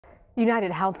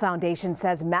United Health Foundation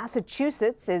says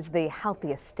Massachusetts is the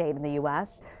healthiest state in the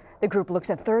U.S. The group looks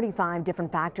at 35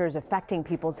 different factors affecting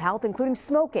people's health, including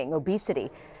smoking, obesity,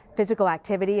 physical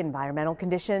activity, environmental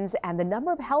conditions, and the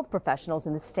number of health professionals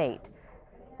in the state.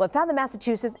 Well, it found that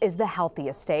Massachusetts is the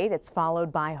healthiest state. It's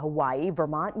followed by Hawaii,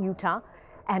 Vermont, Utah,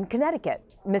 and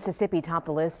Connecticut. Mississippi topped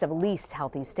the list of least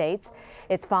healthy states.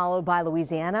 It's followed by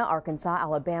Louisiana, Arkansas,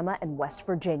 Alabama, and West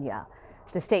Virginia.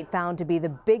 The state found to be the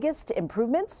biggest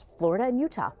improvements, Florida and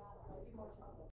Utah.